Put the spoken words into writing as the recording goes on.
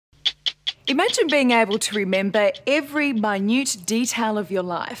Imagine being able to remember every minute detail of your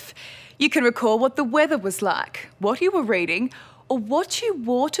life. You can recall what the weather was like, what you were reading, or what you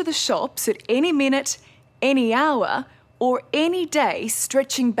wore to the shops at any minute, any hour, or any day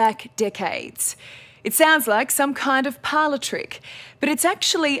stretching back decades. It sounds like some kind of parlour trick, but it's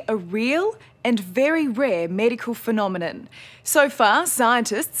actually a real and very rare medical phenomenon. So far,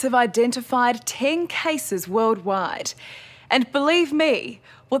 scientists have identified 10 cases worldwide. And believe me,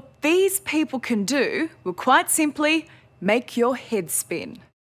 what these people can do will quite simply make your head spin.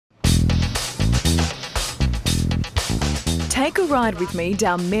 Take a ride with me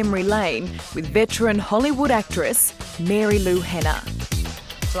down memory lane with veteran Hollywood actress Mary Lou Henner.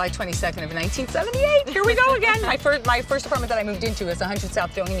 July 22nd of 1978. Here we go again. My first apartment that I moved into was 100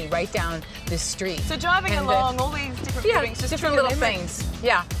 South Doheny, right down this street. So driving along, all these different things, just different little things.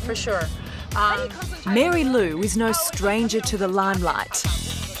 Yeah, for sure. Mary Lou is no stranger to the limelight.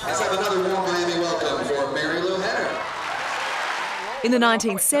 Let's have another warm Miami welcome for Mary Lou Henner. In the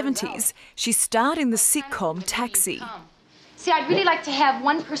 1970s, she starred in the sitcom Taxi. See, I'd really like to have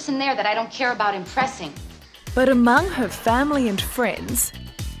one person there that I don't care about impressing. But among her family and friends,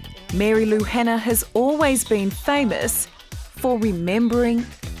 Mary Lou Henner has always been famous for remembering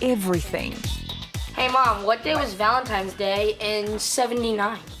everything. Hey Mom, what day was Valentine's Day in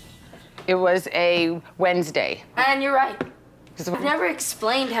 '79? It was a Wednesday. And you're right. I've never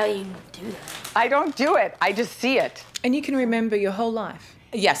explained how you do that. I don't do it, I just see it. And you can remember your whole life?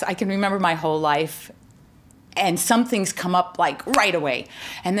 Yes, I can remember my whole life. And some things come up like right away.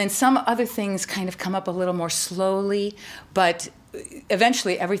 And then some other things kind of come up a little more slowly, but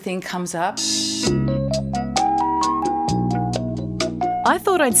eventually everything comes up. I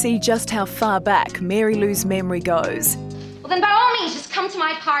thought I'd see just how far back Mary Lou's memory goes. Well, then by all means, just come to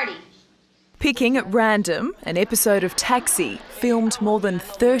my party. Picking at random an episode of Taxi filmed more than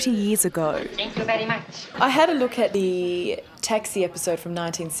 30 years ago. Thank you very much. I had a look at the Taxi episode from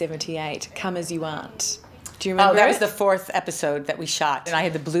 1978, Come As You Aren't. Do you remember that it? was the 4th episode that we shot, and I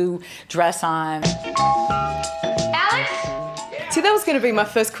had the blue dress on. Alex? See, that was going to be my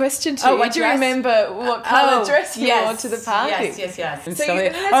first question to you. What Do you dress? remember what colour dress you yes, wore to the party? Yes. And, So so you-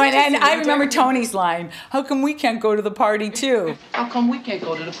 it- that's and interesting, I you remember don't- Tony's line, how come we can't go to the party too? How come we can't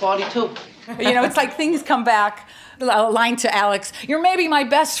go to the party too? You know, it's like things come back. A line to Alex, you're maybe my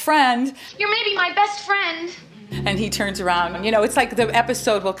best friend. You're maybe my best friend. And he turns around. You know, it's like the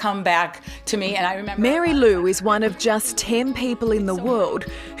episode will come back to me, and I remember... Mary Lou is one of just 10 people in the world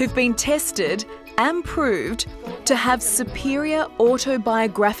who've been tested and proved to have superior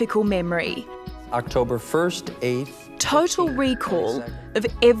autobiographical memory. October 1st, 8th. Total recall of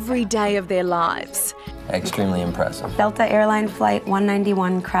every day of their lives. Extremely impressive. Delta Airline Flight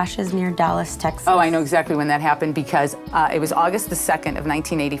 191 crashes near Dallas, Texas. Oh, I know exactly when that happened because it was August the 2nd of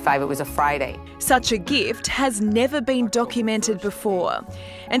 1985. It was a Friday. Such a gift has never been documented before.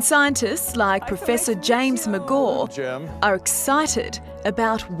 And scientists like Professor James McGaw are excited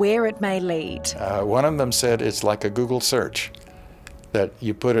about where it may lead. One of them said it's like a Google search, that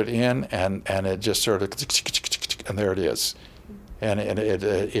you put it in and it just sort of, and there it is. And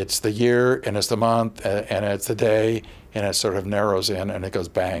it's the year, and it's the month, and it's the day, and it sort of narrows in, and it goes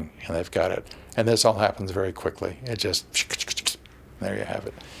bang, and they've got it. And this all happens very quickly. It just, there you have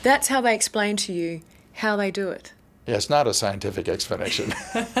it. That's how they explain to you how they do it. Yeah, it's not a scientific explanation.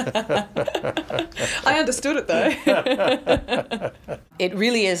 I understood it though. It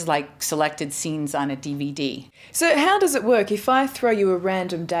really is like selected scenes on a DVD. So how does it work? If I throw you a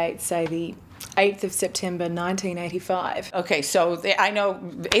random date, say the 8th of September 1985. Okay, so I know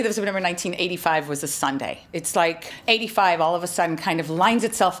 8th of September 1985 was a Sunday. It's like 85 all of a sudden kind of lines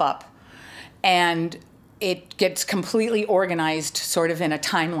itself up, and it gets completely organized sort of in a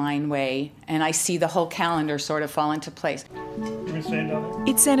timeline way, and I see the whole calendar sort of fall into place.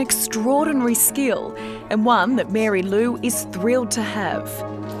 It's an extraordinary skill, and one that Mary Lou is thrilled to have.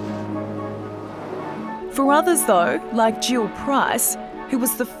 For others though, like Jill Price, who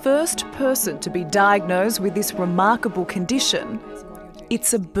was the first person to be diagnosed with this remarkable condition,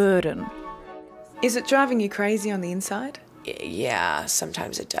 it's a burden. Is it driving you crazy on the inside? Yeah,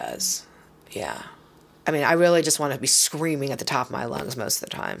 sometimes it does. Yeah. I mean, I really just want to be screaming at the top of my lungs most of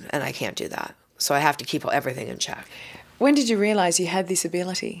the time, and I can't do that. So I have to keep everything in check. When did you realise you had this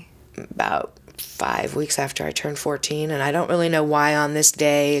ability? About 5 weeks after I turned 14, and I don't really know why on this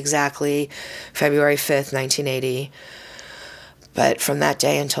day exactly, February 5th, 1980. But from that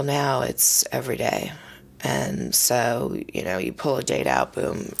day until now, it's every day. And so, you know, you pull a date out,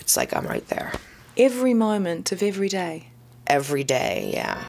 boom, it's like I'm right there. Every moment of every day? Every day, yeah.